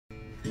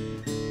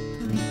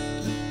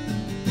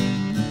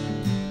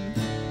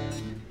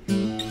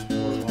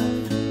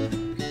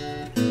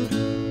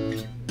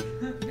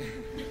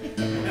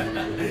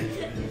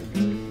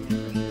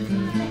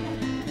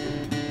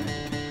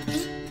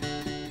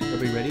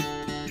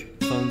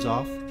Headphones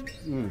off.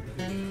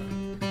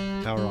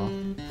 Power off.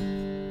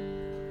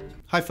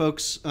 Hi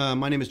folks,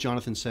 my name is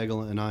Jonathan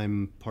Segel and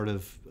I'm part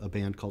of a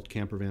band called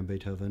Camper Van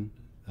Beethoven.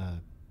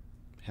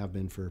 Have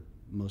been for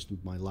most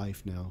of my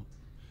life now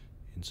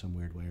in some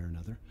weird way or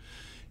another.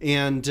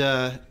 And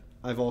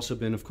I've also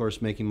been, of course,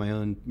 making my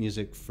own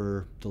music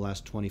for the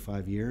last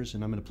 25 years,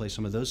 and I'm going to play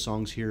some of those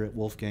songs here at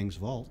Wolfgang's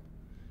Vault.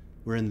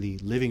 We're in the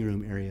living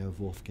room area of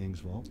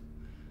Wolfgang's Vault.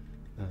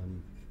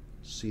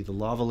 See the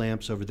lava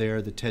lamps over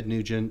there. The Ted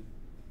Nugent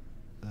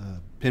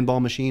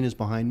pinball machine is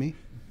behind me,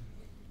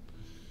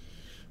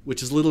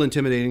 which is a little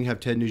intimidating,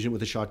 have Ted Nugent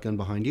with a shotgun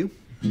behind you.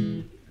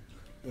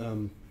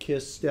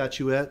 Kiss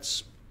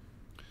statuettes.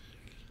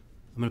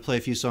 I'm going to play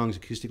a few songs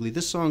acoustically.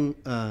 This song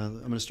I'm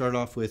going to start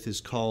off with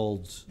is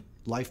called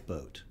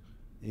Lifeboat,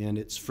 and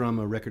it's from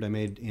a record I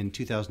made in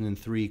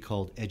 2003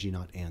 called Edgy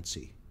Not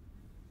Antsy.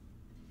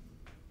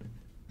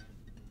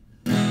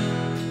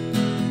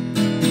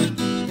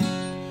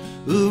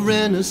 A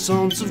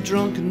renaissance of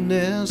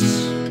drunkenness,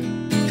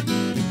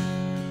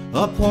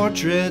 a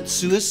portrait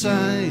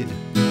suicide,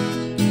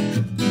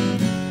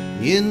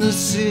 in the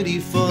city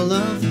full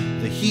of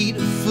the heat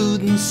of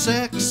food and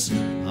sex.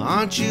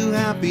 Aren't you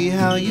happy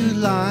how you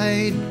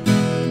lied?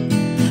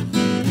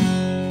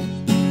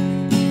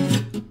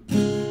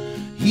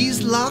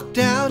 He's locked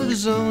out of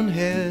his own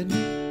head.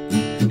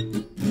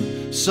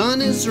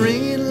 Sun is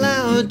ringing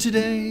loud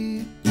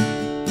today.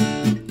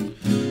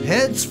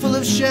 Heads full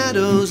of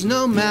shadows,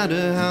 no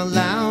matter how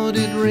loud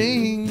it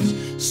rings.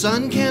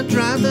 Sun can't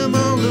drive them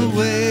all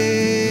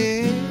away.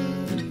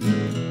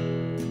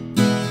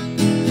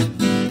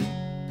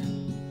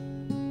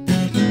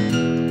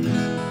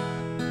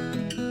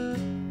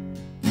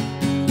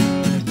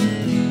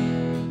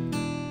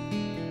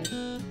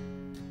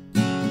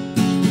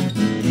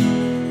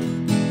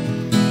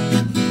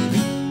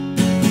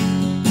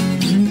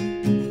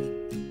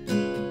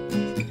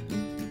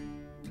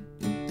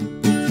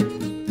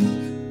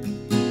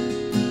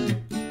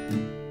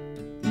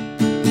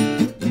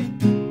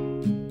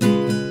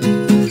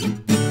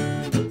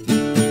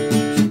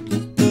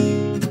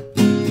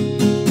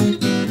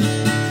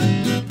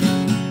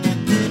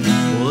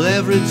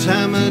 Every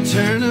time I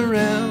turn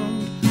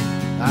around,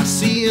 I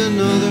see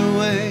another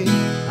way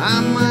I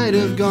might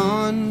have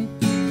gone.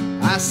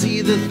 I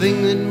see the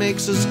thing that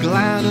makes us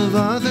glad of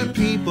other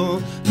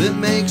people, that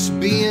makes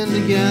being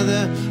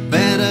together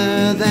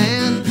better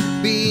than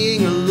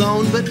being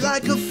alone. But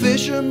like a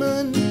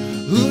fisherman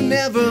who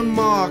never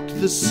marked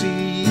the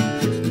sea,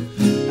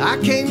 I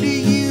came to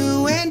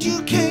you and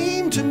you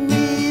came to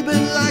me.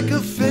 But like a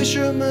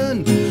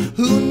fisherman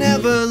who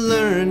never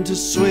learned to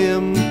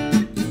swim,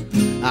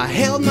 I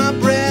held my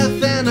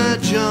breath and I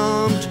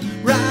jumped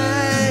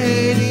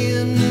right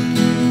in.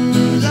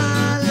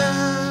 La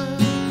la,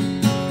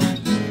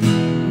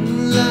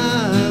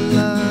 la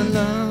la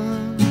la,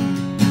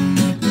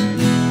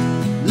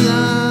 la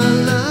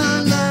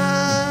la la,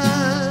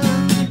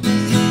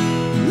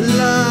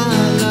 la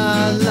la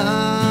la.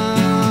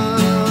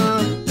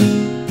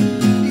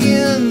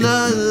 In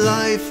the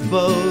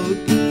lifeboat,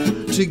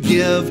 to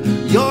give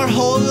your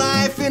whole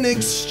life in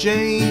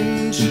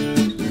exchange,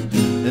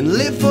 and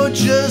live for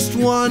just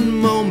one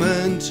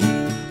moment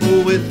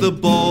with the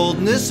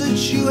boldness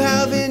that you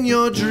have in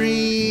your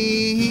dreams.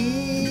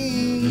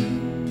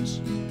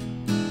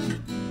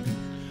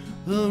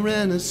 A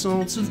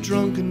renaissance of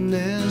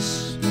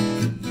drunkenness,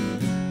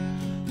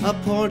 a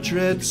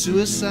portrait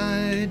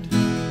suicide,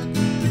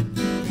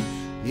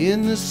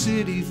 in the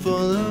city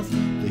full of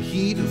the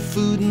heat of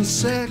food and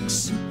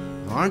sex.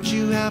 Aren't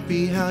you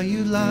happy how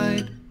you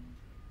lied?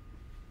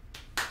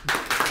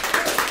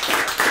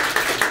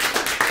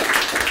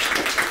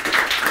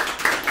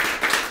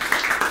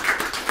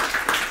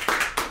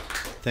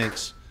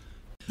 Thanks.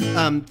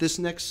 This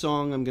next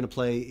song I'm going to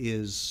play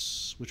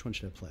is, which one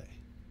should I play?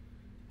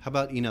 How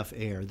about Enough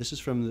Air? This is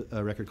from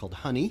a record called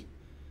Honey,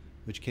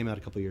 which came out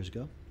a couple years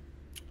ago.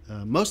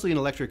 Mostly an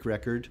electric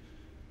record,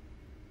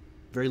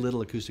 very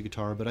little acoustic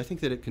guitar, but I think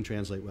that it can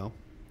translate well.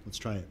 Let's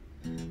try it.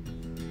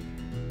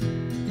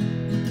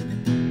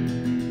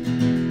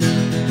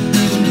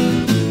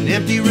 An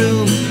empty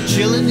room,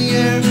 chill in the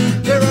air.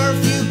 There are a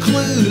few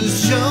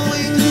clues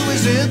showing who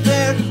isn't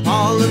there.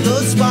 All of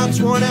those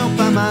spots worn out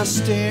by my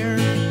stare.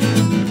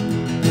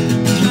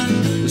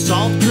 The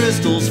salt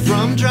crystals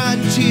from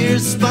dried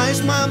tears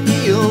spice my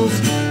meals.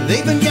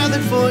 They've been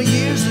gathered for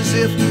years, as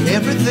if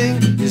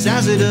everything is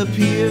as it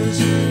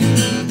appears.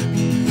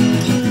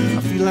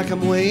 I feel like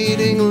I'm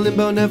waiting,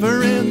 limbo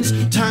never ends.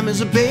 Time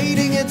is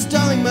abating, it's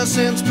dulling my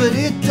sense, but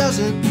it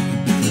doesn't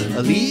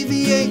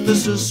alleviate the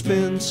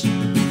suspense.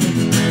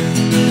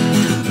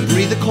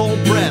 Breathe a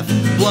cold breath,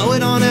 blow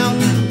it on out,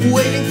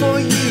 waiting for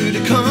you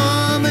to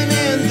come and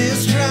end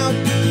this drought.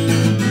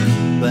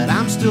 But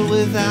I'm still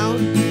without.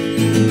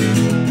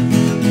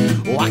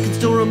 Oh, I can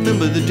still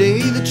remember the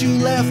day that you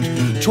left,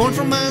 torn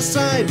from my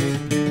side.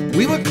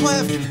 We were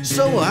cleft,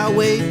 so I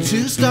wait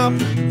to stop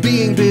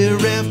being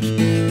bereft.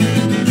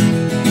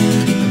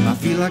 I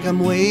feel like I'm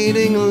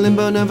waiting,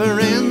 limbo never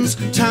ends.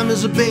 Time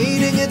is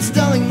abating, it's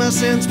dulling my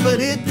sense, but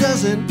it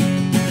doesn't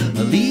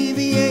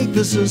alleviate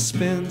the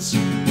suspense.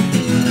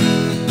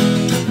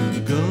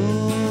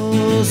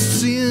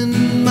 Ghosts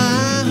in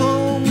my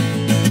home,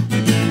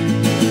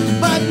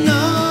 but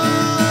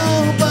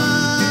nobody's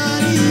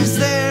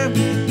there.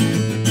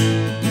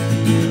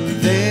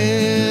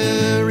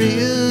 There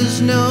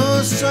is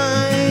no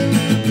sign.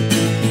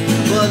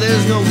 Well,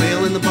 there's no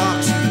mail in the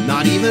box,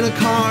 not even a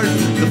card.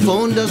 The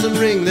phone doesn't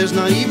ring, there's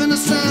not even a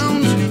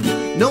sound.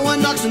 No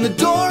one knocks on the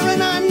door,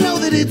 and I know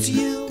that it's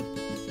you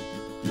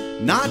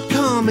not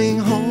coming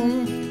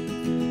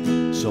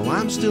home, so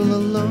I'm still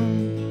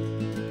alone.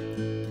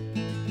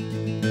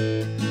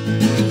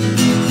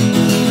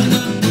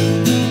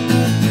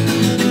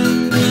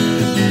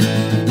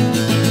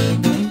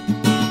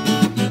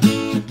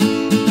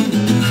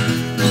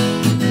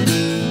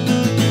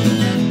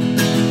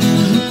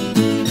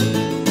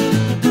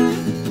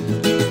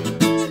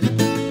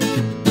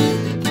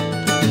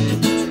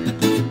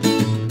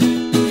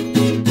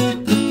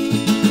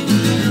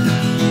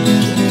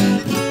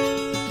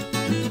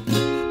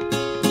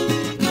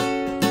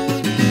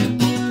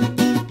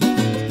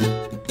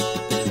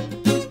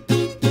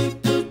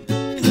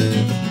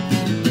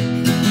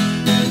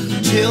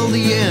 Till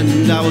the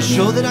end, I will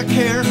show that I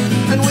care,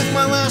 and with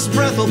my last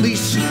breath I'll be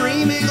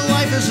screaming,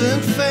 life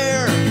isn't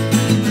fair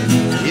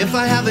if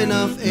I have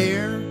enough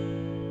air.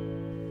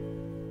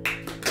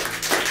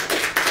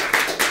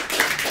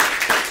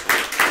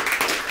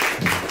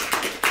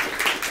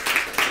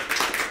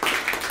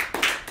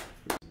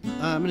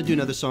 I'm going to do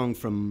another song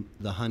from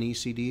the Honey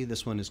CD.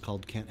 This one is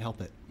called Can't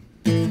Help It.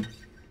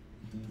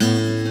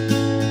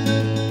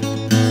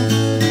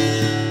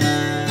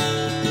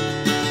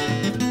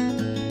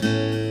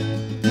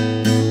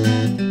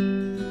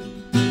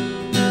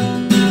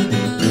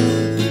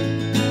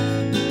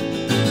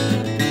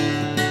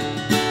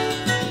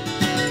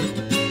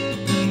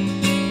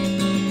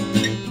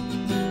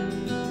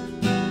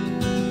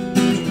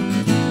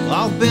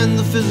 I'll bend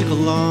the physical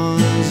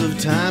laws of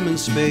time and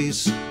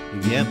space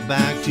and get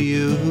back to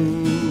you.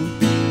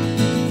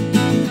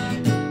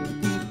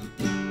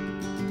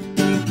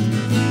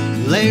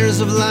 Layers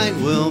of light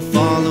will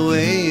fall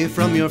away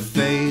from your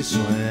face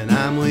when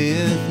I'm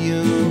with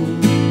you.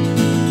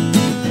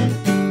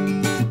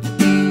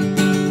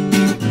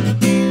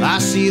 I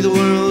see the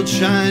world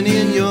shine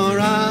in your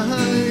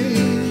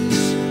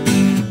eyes.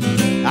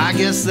 I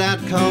guess that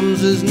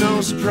comes as no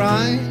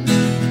surprise.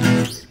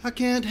 I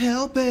can't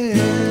help it.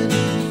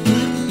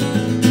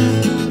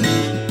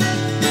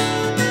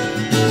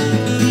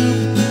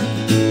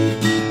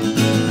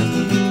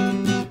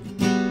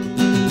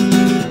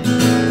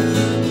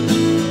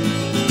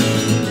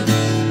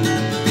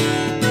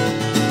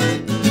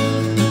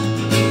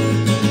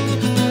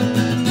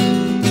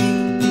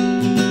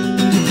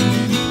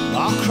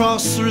 I'll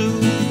cross through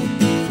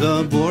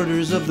the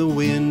borders of the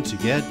wind to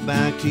get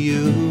back to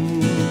you.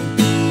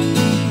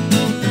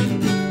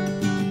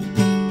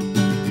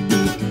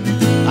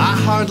 I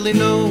hardly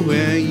know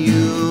where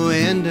you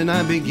end and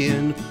I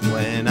begin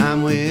when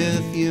I'm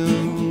with you.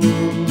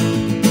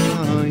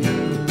 Oh, yeah.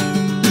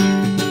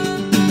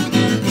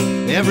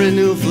 Every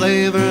new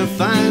flavor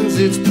finds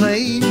its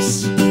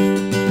place.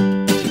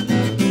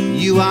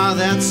 You are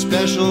that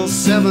special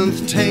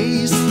seventh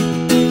taste.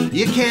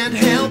 You can't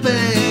help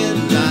it.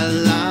 La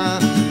la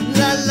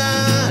la la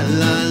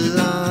la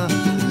la la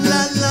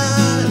la la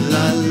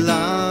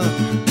la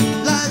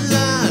la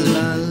la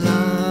la la.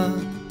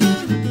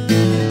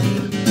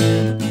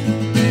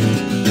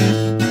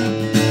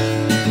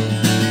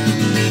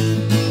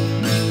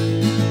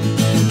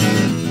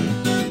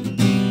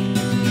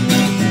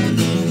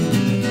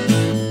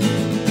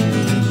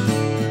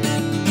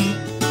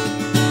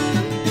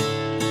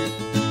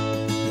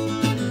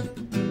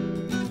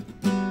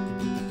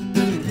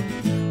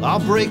 I'll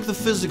break the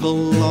physical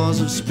laws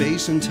of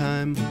space and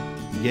time,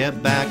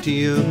 get back to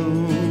you.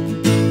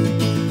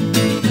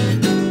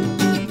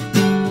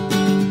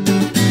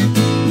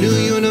 New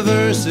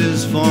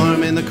universes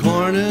form in the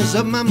corners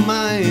of my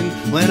mind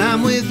when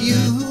I'm with you.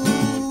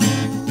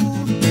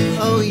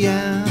 Oh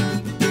yeah.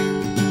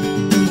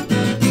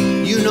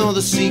 You know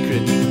the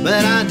secret,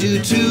 but I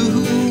do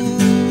too.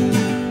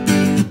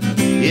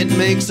 It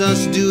makes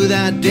us do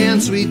that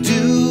dance we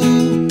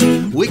do.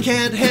 We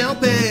can't help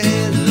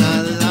it.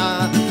 La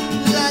la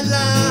la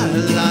la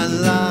la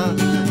la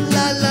la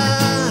la la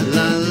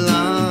la la la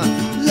la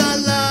la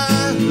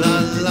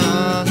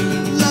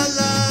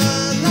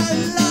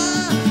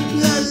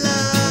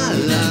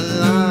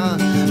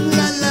la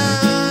la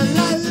la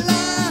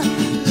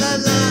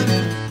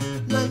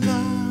la la.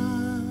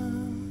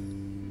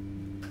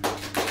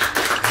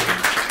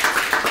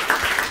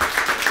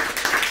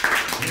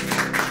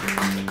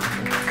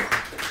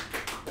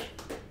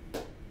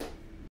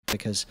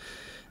 Because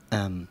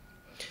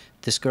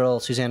this girl,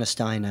 Susanna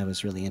Stein, I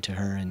was really into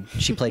her, and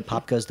she played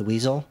Pop Goes the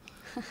Weasel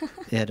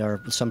at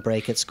some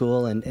break at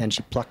school, and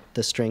she plucked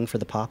the string for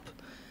the pop,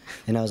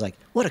 and I was like,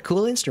 what a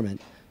cool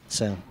instrument.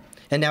 So,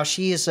 and now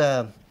she is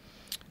a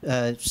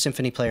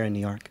symphony player in New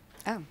York.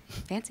 Oh,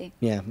 fancy.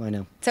 Yeah, I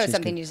know. So it's She's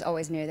something good. you just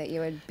always knew that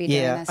you would be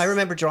doing this? Yeah, I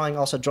remember drawing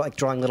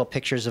little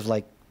pictures of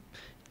like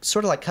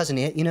sort of like Cousin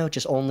It, you know,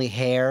 just only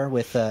hair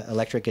with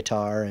electric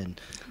guitar and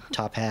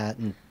top hat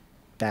and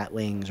bat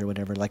wings or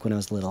whatever, like when I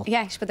was little.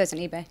 Yeah, you should put those on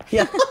eBay.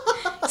 Yeah.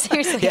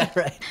 Seriously. Yeah,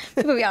 right.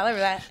 People be all over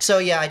that. So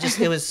yeah, I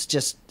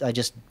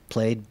just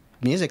played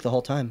music the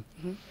whole time.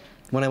 Mm-hmm.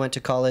 When I went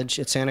to college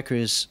at Santa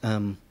Cruz,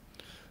 I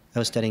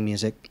was studying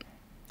music,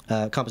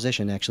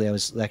 composition actually. I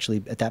was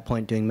actually at that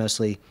point doing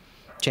mostly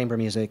chamber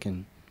music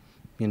and,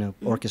 you know,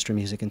 orchestra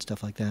music and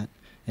stuff like that.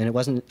 And it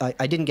wasn't,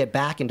 I didn't get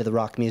back into the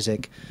rock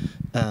music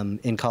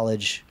in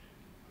college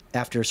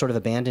after sort of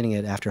abandoning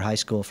it after high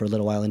school for a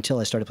little while until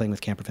I started playing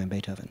with Camper Van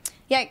Beethoven.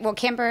 Yeah, well,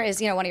 Camper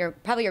is, you know, one of your,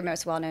 probably your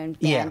most well-known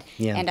band.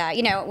 Yeah. And,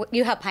 you know,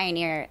 you helped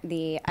pioneer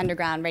the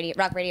underground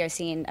rock radio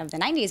scene of the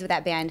 90s with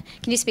that band.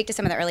 Can you speak to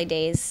some of the early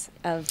days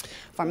of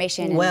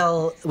formation?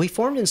 Well, we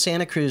formed in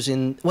Santa Cruz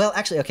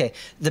okay,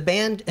 the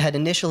band had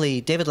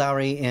initially, David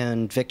Lowery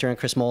and Victor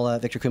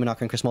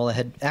Krummenacher and Chris Mola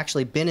had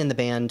actually been in the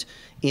band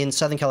in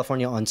Southern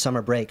California on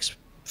summer breaks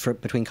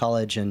between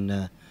college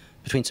and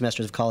between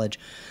semesters of college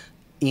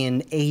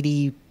in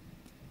 81,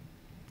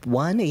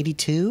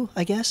 82,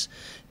 I guess.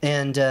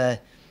 And I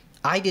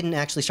didn't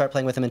actually start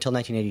playing with them until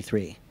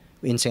 1983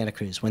 in Santa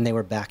Cruz when they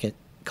were back at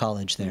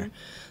college there.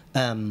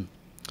 Mm-hmm.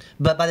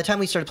 But by the time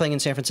we started playing in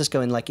San Francisco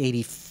in like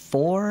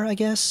 84, I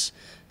guess,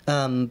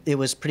 it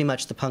was pretty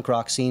much the punk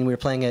rock scene. We were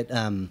playing at,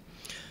 I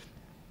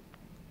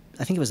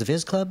think it was the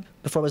Viz Club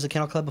before it was the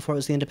Kennel Club, before it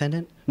was the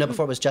Independent. No,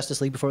 before it was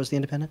Justice League, before it was the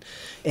Independent.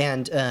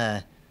 And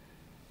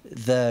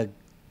the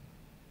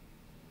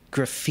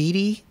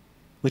Graffiti,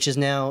 which is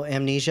now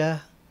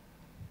Amnesia,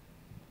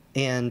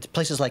 and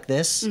places like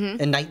this,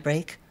 and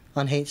Nightbreak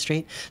on Haight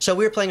Street. So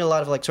we were playing a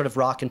lot of like sort of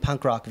rock and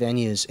punk rock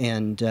venues,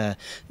 and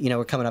you know,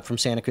 we're coming up from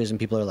Santa Cruz, and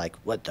people are like,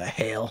 "What the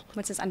hell?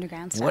 What's this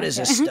underground stuff? What is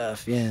this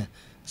stuff?" Yeah.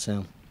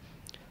 So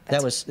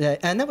that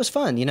was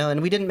fun, you know.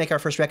 And we didn't make our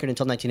first record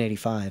until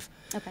 1985.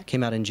 Okay.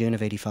 Came out in June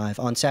of '85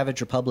 on Savage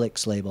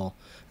Republic's label,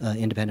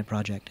 independent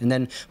project. And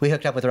then we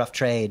hooked up with Rough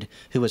Trade,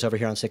 who was over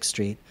here on 6th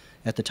Street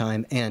at the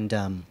time,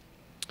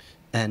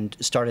 and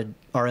started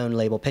our own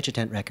label, Pitch a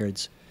Tent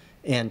Records,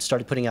 and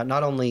started putting out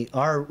not only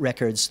our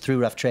records through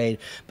Rough Trade,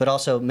 but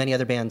also many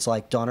other bands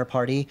like Donner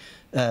Party,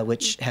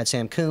 which had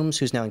Sam Coombs,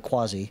 who's now in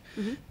Quasi,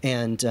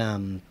 and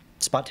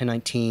Spot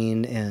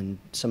 1019, and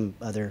some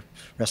other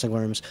Wrestling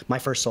Worms. My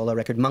first solo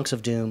record, Monks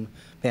of Doom,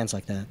 bands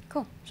like that.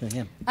 Cool. So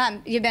yeah.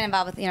 You've been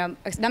involved with, you know,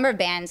 a number of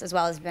bands as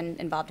well as been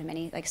involved in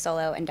many like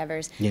solo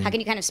endeavors. Yeah. How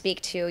can you kind of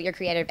speak to your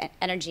creative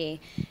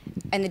energy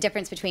and the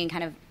difference between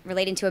kind of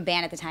relating to a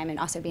band at the time and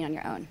also being on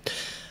your own?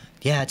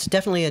 Yeah, it's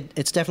definitely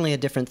a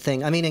different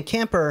thing. I mean, in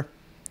Camper,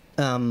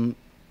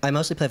 I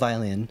mostly play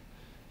violin.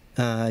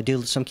 I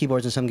do some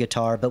keyboards and some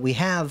guitar, but we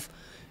have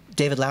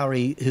David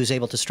Lowery, who's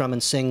able to strum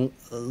and sing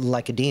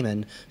like a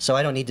demon, so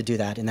I don't need to do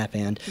that in that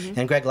band.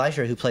 And Greg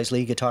Leisure, who plays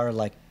lead guitar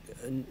like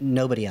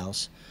nobody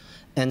else.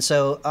 And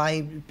so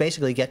I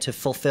basically get to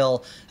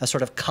fulfill a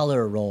sort of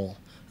color role,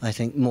 I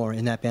think, more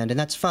in that band, and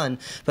that's fun.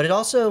 But it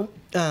also,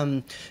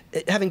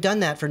 having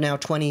done that for now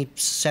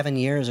 27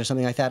 years or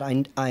something like that,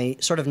 I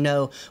sort of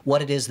know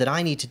what it is that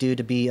I need to do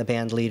to be a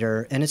band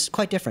leader, and it's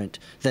quite different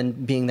than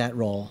being that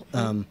role.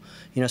 You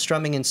know,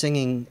 strumming and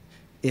singing,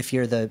 if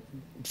you're the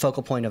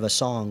focal point of a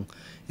song,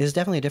 is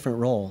definitely a different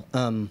role.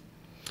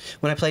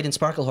 When I played in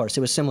Sparkle Horse,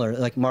 it was similar.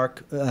 Like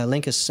Mark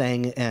Linkus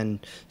sang and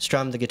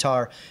strummed the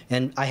guitar,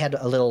 and I had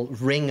a little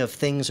ring of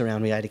things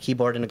around me. I had a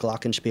keyboard and a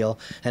glockenspiel,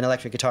 an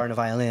electric guitar and a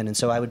violin, and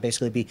so I would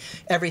basically be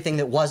everything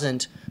that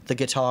wasn't the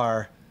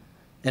guitar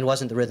and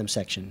wasn't the rhythm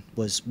section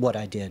was what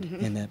I did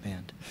in that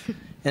band.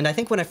 And I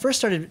think when I first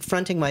started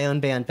fronting my own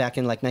band back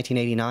in like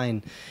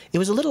 1989, it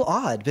was a little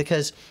odd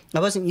because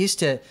I wasn't used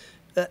to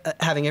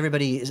having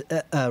everybody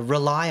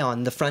rely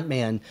on the front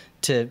man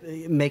to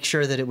make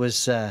sure that it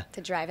was to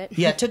drive it.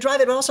 Yeah, to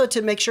drive it, but also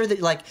to make sure that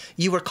like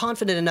you were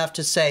confident enough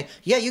to say,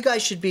 yeah, you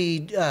guys should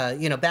be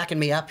you know, backing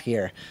me up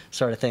here,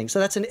 sort of thing. So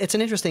it's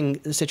an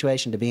interesting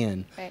situation to be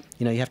in. Right.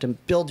 You know, you have to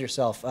build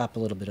yourself up a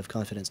little bit of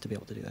confidence to be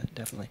able to do that.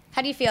 Definitely.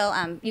 How do you feel?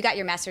 You got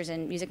your master's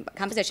in music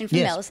composition from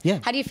Mills. Yeah.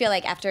 How do you feel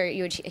like after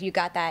you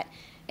got that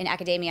in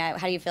academia,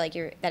 how do you feel like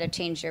that have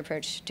changed your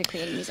approach to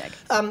creating music?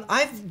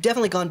 I've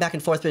definitely gone back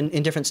and forth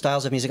in different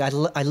styles of music.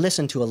 I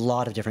listen to a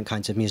lot of different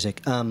kinds of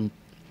music.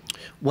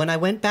 When I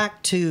went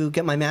back to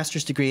get my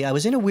master's degree, I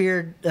was in a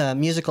weird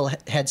musical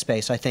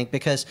headspace, I think,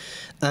 because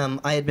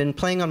I had been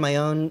playing on my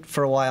own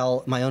for a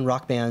while, my own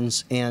rock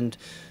bands, and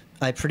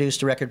I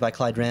produced a record by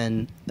Clyde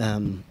Wren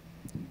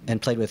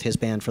and played with his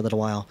band for a little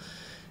while.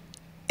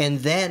 And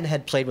then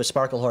had played with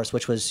Sparkle Horse,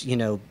 which was, you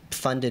know,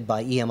 funded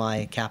by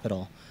EMI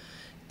Capital.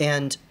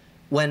 And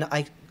when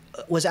I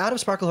was out of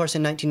Sparkle Horse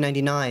in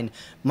 1999,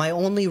 my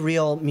only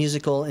real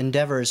musical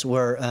endeavors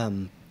were,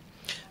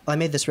 I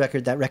made this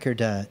record,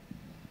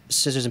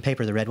 Scissors and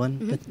Paper, the red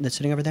one that's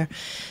sitting over there.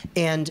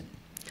 And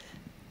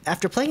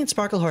after playing in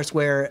Sparkle Horse,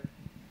 where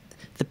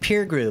the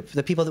peer group,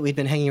 the people that we'd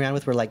been hanging around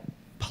with were like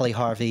Polly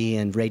Harvey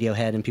and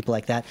Radiohead and people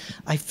like that,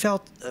 I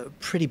felt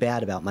pretty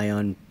bad about my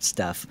own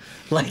stuff.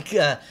 Like,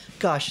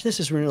 gosh,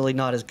 this is really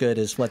not as good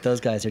as what those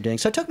guys are doing.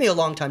 So it took me a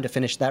long time to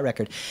finish that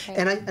record. Right.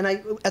 And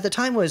I at the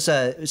time was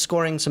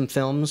scoring some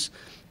films.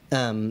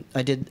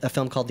 I did a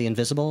film called The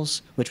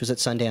Invisibles, which was at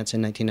Sundance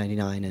in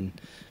 1999, and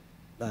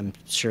I'm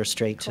sure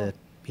straight to,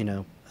 you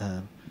know,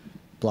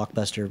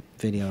 Blockbuster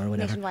Video or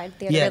whatever. Nationwide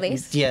theater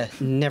release. Yeah,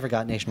 never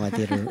got nationwide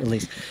theater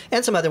release,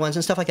 and some other ones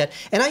and stuff like that.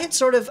 And I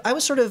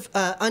was sort of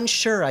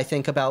unsure, I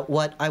think, about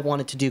what I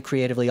wanted to do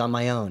creatively on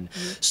my own.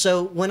 Mm-hmm.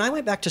 So when I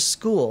went back to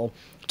school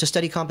to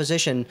study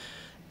composition,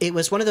 it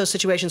was one of those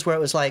situations where it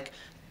was like,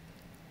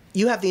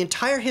 you have the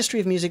entire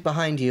history of music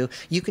behind you.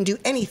 You can do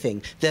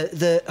anything.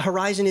 The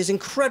horizon is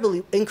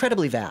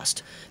incredibly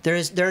vast. There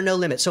are no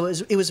limits. So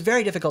it was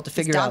very difficult to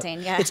figure out. It's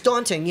daunting, yeah. It's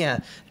daunting, yeah,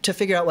 to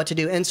figure out what to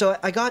do. And so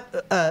I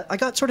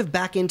got sort of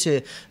back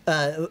into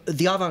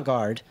the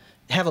avant-garde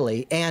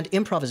heavily and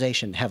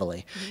improvisation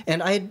heavily. Mm-hmm.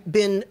 And I had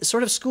been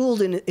sort of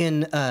schooled in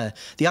the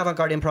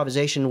avant-garde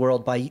improvisation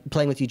world by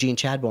playing with Eugene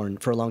Chadbourne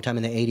for a long time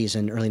in the 80s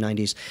and early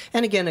 90s,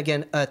 and again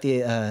at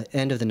the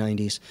end of the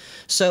 90s.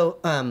 So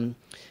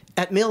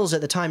at Mills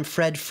at the time,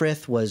 Fred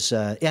Frith was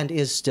and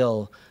is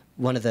still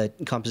one of the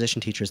composition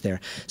teachers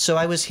there. So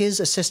I was his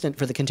assistant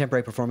for the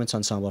Contemporary Performance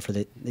Ensemble for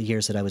the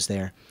years that I was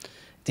there.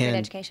 Great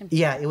education.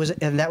 Yeah, it was,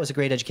 and that was a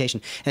great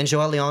education. And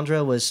Joelle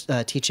Leandra was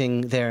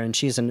teaching there, and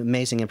she's an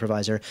amazing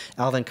improviser.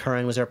 Alvin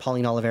Curran was there,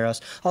 Pauline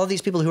Oliveros, all of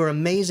these people who are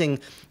amazing,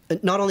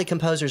 not only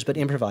composers, but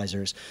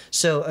improvisers.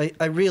 So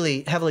I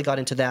really heavily got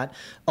into that.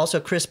 Also,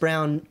 Chris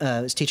Brown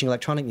was teaching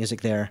electronic music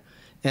there,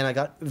 and I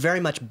got very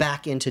much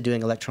back into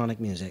doing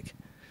electronic music.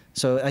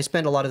 So I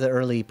spent a lot of the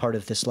early part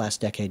of this last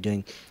decade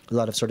doing a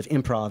lot of sort of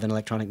improv and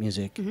electronic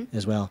music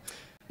as well.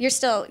 You're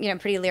still, you know,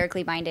 pretty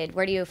lyrically minded.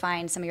 Where do you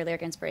find some of your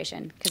lyric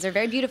inspiration? Because they're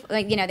very beautiful.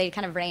 Like, you know, they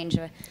kind of range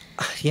a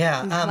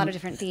lot of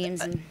different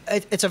themes. And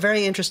it's a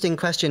very interesting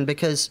question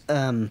because,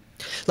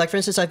 like, for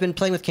instance, I've been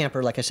playing with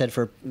Camper, like I said,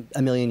 for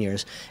a million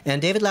years.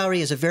 And David Lowery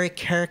is a very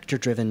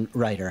character-driven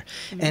writer.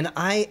 Mm-hmm. And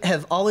I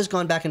have always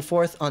gone back and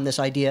forth on this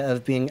idea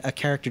of being a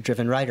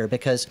character-driven writer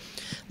because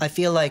I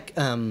feel like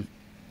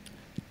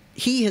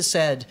he has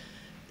said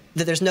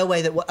that there's no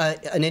way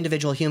that an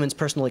individual human's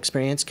personal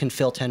experience can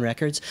fill 10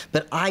 records,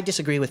 but I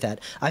disagree with that.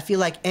 I feel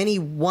like any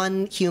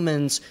one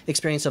human's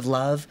experience of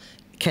love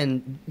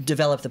can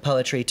develop the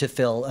poetry to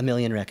fill a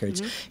million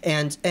records.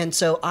 Mm-hmm. And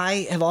so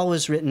I have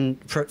always written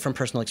from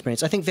personal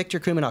experience. I think Victor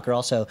Krummenacher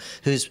also,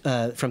 who's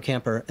from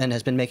Camper and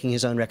has been making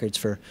his own records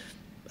for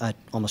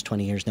almost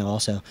 20 years now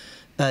also,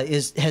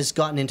 has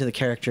gotten into the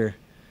character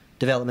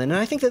development. And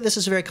I think that this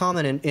is very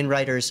common in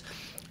writers.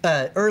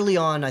 Early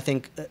on, I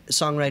think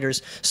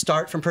songwriters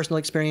start from personal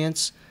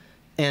experience,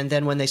 and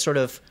then when they sort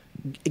of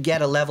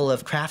get a level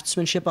of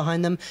craftsmanship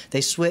behind them, they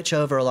switch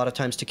over a lot of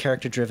times to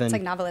character-driven. It's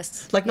like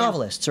novelists. Like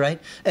novelists, right?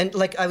 And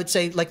like I would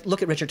say, like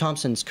look at Richard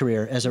Thompson's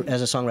career as a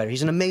songwriter.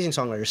 He's an amazing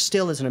songwriter,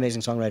 still is an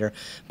amazing songwriter,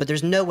 but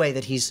there's no way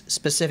that he's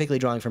specifically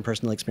drawing from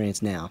personal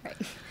experience now. Right.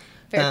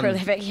 Very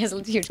prolific. He has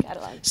a huge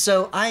catalog.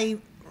 So I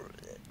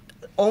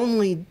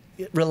only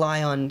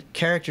rely on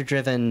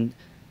character-driven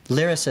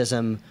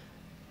lyricism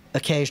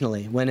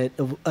occasionally when it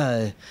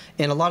and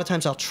a lot of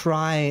times I'll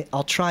try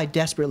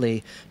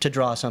desperately to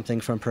draw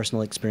something from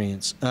personal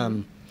experience.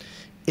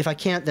 If I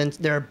can't, then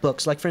there are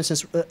books. Like for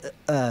instance,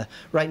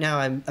 right now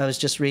I was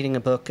just reading a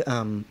book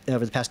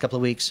over the past couple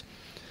of weeks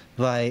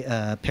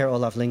by Per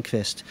Olav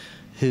Lindqvist,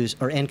 who's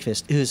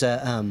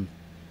a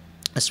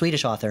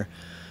Swedish author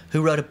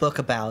who wrote a book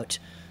about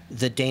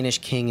the Danish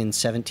king in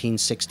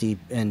 1760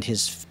 and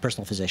his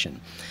personal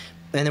physician.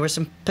 And there were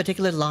some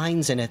particular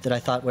lines in it that I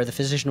thought, where the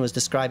physician was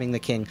describing the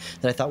king,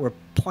 that I thought were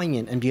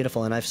poignant and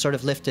beautiful. And I've sort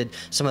of lifted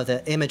some of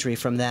the imagery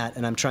from that,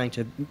 and I'm trying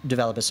to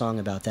develop a song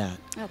about that.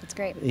 Oh, that's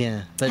great.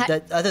 Yeah,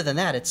 but other than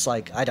that, it's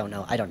like I don't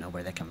know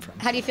where they come from.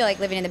 How do you feel like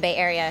living in the Bay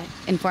Area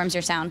informs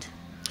your sound?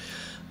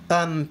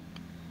 I'm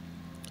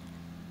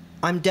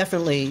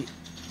definitely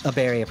a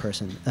Bay Area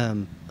person.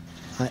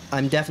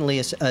 I'm definitely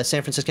a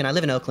San Franciscan. I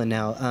live in Oakland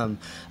now.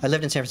 I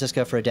lived in San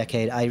Francisco for a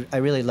decade. I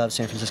really love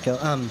San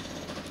Francisco.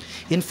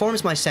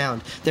 Informs my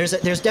sound. There's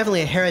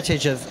definitely a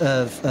heritage of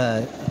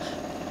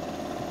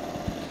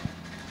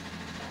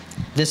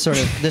this sort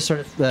of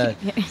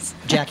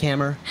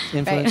jackhammer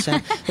influence.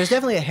 Right. There's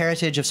definitely a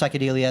heritage of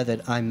psychedelia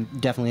that I'm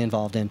definitely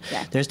involved in.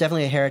 Yeah. There's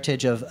definitely a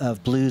heritage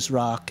of blues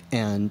rock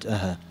and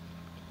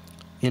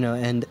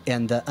and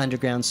the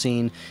underground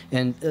scene,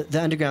 and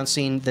the underground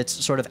scene that's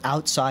sort of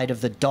outside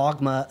of the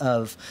dogma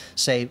of,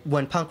 say,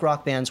 when punk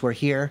rock bands were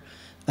here.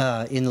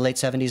 In the late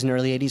 70s and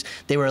early 80s,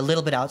 they were a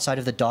little bit outside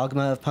of the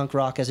dogma of punk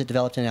rock as it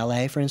developed in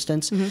LA, for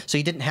instance. Mm-hmm. So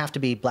you didn't have to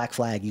be Black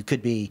Flag. You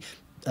could be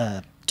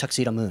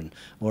Tuxedo Moon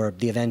or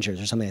the Avengers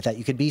or something like that.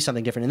 You could be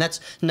something different, and that's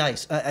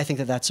nice. I think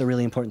that that's a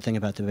really important thing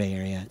about the Bay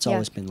Area. It's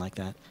always been like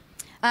that.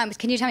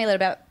 Can you tell me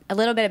a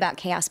little bit about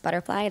Chaos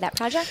Butterfly, that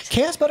project?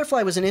 Chaos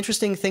Butterfly was an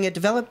interesting thing. It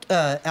developed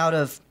out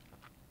of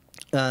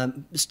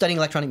studying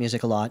electronic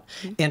music a lot,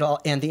 mm-hmm.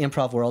 and the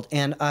improv world.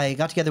 And I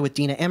got together with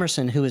Dina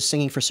Emerson, who was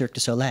singing for Cirque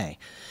du Soleil.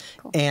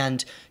 Cool.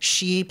 And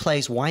she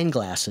plays wine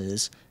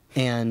glasses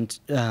and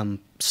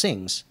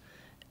sings.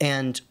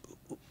 And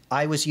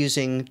I was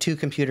using 2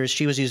 computers.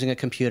 She was using a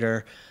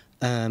computer.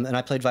 And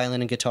I played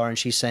violin and guitar, and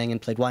she sang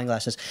and played wine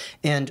glasses.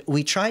 And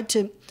we tried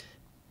to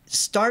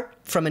start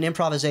from an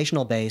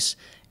improvisational base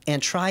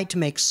and tried to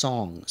make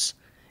songs.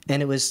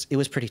 And it was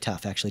pretty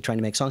tough, actually, trying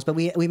to make songs. But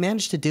we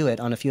managed to do it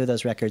on a few of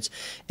those records.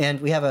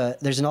 And we have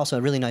there's also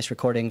a really nice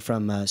recording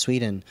from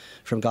Sweden,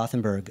 from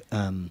Gothenburg,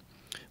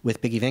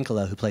 with Biggie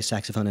Vinkela, who plays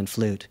saxophone and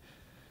flute,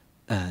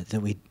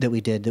 that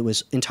we did. That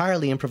was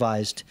entirely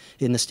improvised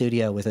in the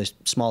studio with a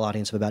small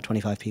audience of about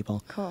 25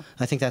 people. Cool.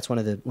 I think that's one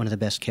of the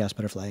best Chaos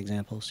Butterfly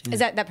examples. Yeah. Is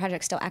that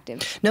project still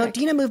active? No, Correct?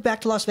 Dina moved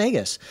back to Las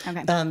Vegas.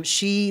 Okay.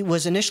 She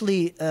was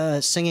initially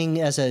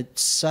singing as a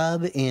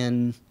sub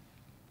in,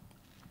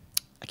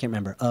 I can't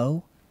remember,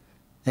 O,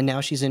 and now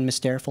she's in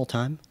Mystere full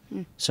time.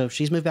 So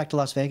she's moved back to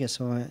Las Vegas.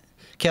 So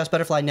Chaos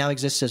Butterfly now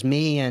exists as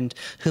me and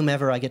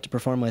whomever I get to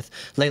perform with.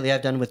 Lately,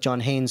 I've done with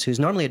John Haynes, who's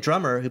normally a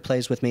drummer who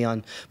plays with me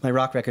on my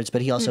rock records,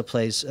 but he also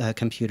plays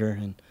computer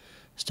and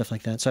stuff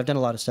like that. So I've done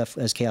a lot of stuff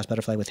as Chaos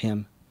Butterfly with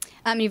him.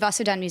 You've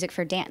also done music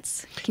for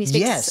dance. Can you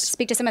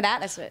speak to some of that?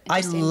 That's what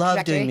I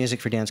love doing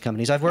music for dance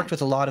companies. I've worked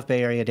with a lot of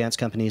Bay Area dance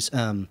companies,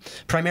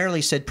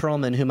 primarily Sid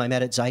Perlman, whom I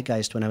met at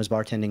Zeitgeist when I was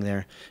bartending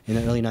there in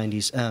the early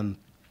 90s.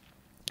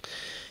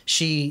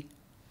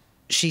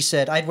 She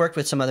said, I'd worked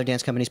with some other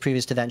dance companies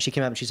previous to that, and she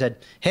came up and she said,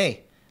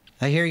 hey,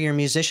 I hear you're a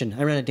musician.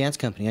 I run a dance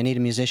company. I need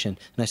a musician.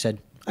 And I said,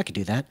 I could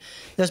do that.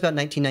 That was about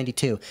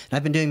 1992, and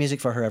I've been doing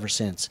music for her ever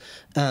since.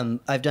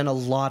 I've done a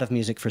lot of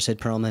music for Sid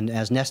Perlman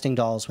as nesting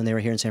dolls when they were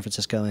here in San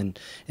Francisco and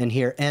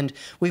here. And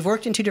we've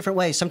worked in 2 different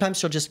ways. Sometimes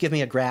she'll just give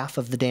me a graph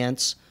of the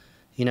dance.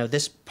 You know,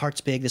 this part's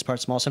big, this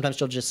part's small. Sometimes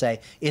she'll just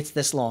say, it's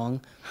this long.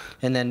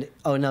 And then,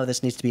 oh, no,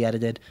 this needs to be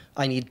edited.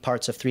 I need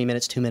parts of 3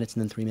 minutes, 2 minutes,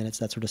 and then 3 minutes,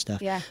 that sort of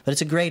stuff. Yeah. But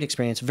it's a great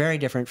experience, very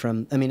different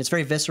from, it's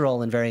very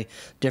visceral and very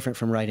different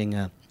from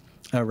writing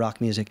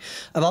rock music.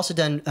 I've also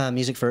done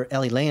music for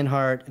Ellie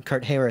Leonhardt and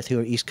Kurt Hayworth, who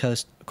are East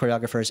Coast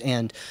choreographers,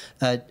 and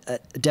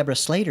Deborah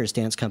Slater's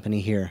dance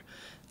company here.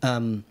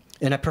 And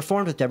I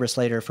performed with Deborah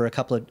Slater for a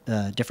couple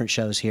of different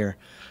shows here,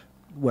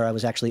 where I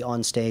was actually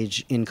on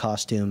stage in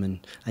costume, and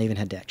I even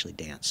had to actually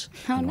dance.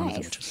 Oh, in one of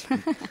them, nice. which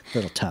was a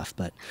little tough,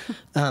 but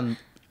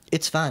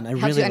it's fun.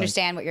 Helps you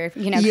understand what you're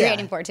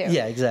creating for, too.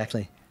 Yeah,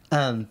 exactly.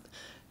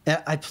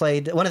 I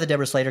played one of the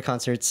Deborah Slater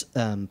concerts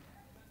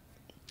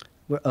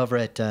over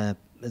at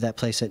that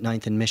place at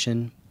 9th and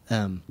Mission,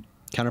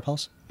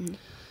 Counterpulse. Mm-hmm.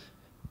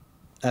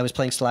 I was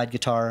playing slide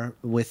guitar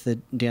with the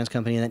dance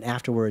company, and then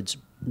afterwards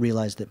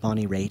realized that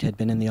Bonnie Raitt had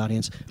been in the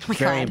audience. Oh,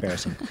 very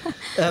embarrassing.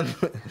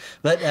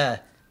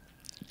 But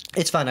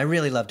it's fun. I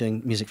really love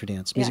doing music for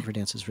dance. Music for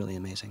dance is really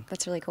amazing.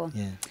 That's really cool.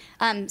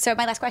 Yeah. So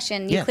my last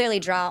question, you clearly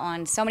draw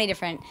on so many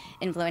different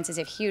influences,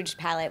 a huge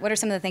palette. What are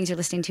some of the things you're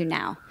listening to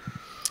now?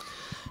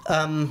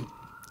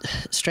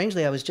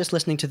 Strangely, I was just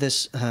listening to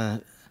this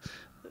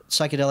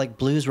psychedelic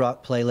blues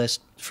rock playlist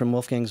from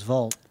Wolfgang's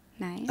Vault.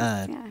 Nice.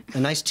 A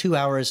nice 2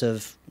 hours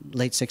of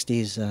late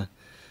 60s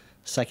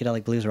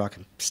psychedelic blues rock.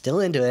 I'm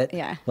still into it.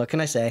 Yeah. What can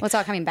I say? Well, it's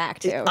all coming back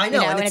too. I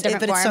know, in a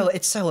different form.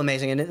 it's so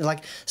amazing. And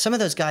like some of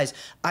those guys,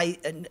 I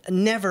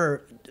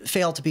never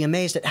fail to be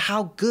amazed at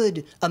how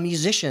good a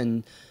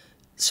musician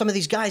some of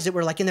these guys that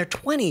were like in their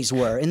 20s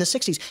were in the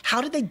 60s.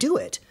 How did they do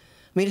it?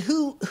 I mean,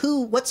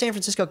 what San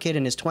Francisco kid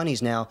in his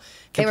 20s now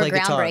can play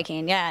guitar? They were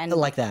groundbreaking, yeah. And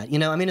like that,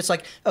 it's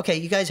like, okay,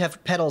 you guys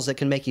have pedals that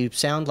can make you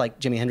sound like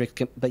Jimi Hendrix,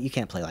 but you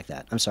can't play like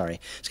that. I'm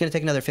sorry. It's going to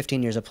take another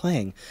 15 years of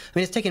playing. I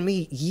mean, it's taken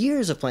me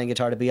years of playing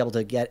guitar to be able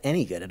to get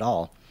any good at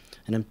all.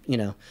 And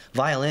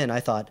violin, I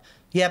thought,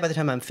 yeah, by the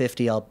time I'm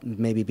 50, I'll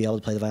maybe be able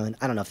to play the violin.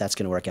 I don't know if that's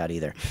going to work out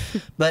either.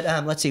 But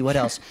let's see, what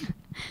else?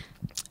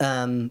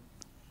 I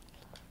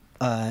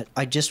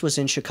just was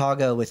in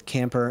Chicago with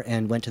Camper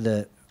and went to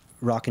the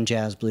rock and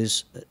jazz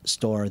blues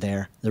store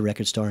there, the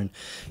record store, and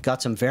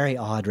got some very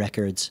odd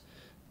records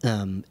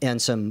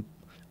and some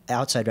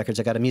outside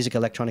records. I got a Music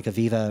Electronica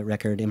Viva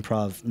record,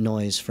 improv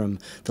noise from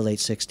the late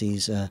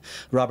 60s,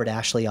 Robert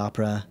Ashley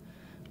opera.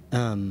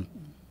 Yeah,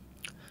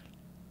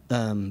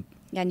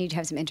 I need to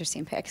have some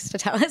interesting picks to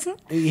tell us.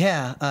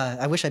 Yeah,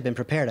 I wish I'd been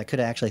prepared. I could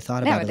have actually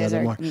thought about it a little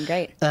bit more. I mean,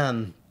 great.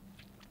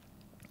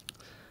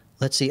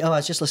 Let's see. Oh, I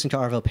was just listening to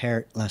Arvo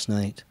Pärt last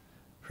night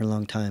for a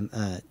long time.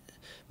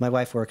 My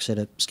wife works at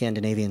a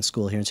Scandinavian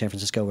school here in San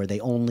Francisco where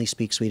they only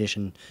speak Swedish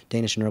and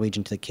Danish and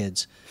Norwegian to the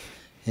kids.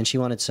 And she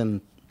wanted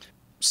some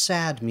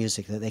sad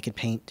music that they could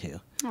paint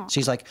to. Aww.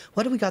 She's like,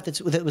 what do we got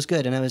that was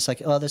good? And I was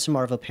like, oh, there's some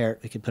Arvo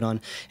Pärt we could put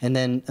on. And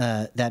then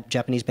that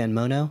Japanese band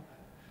Mono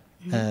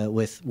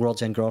with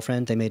World's End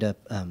Girlfriend, they made a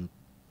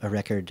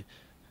record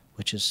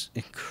which is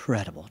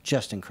incredible,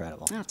 just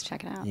incredible. I'll have to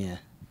check it out. Yeah,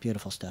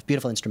 beautiful stuff.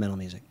 Beautiful instrumental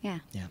music. Yeah.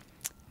 Yeah.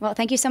 Well,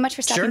 thank you so much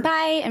for stopping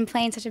by and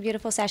playing such a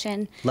beautiful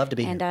session. Love to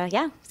be here.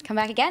 And come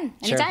back again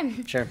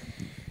anytime. Sure.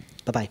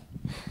 Bye-bye.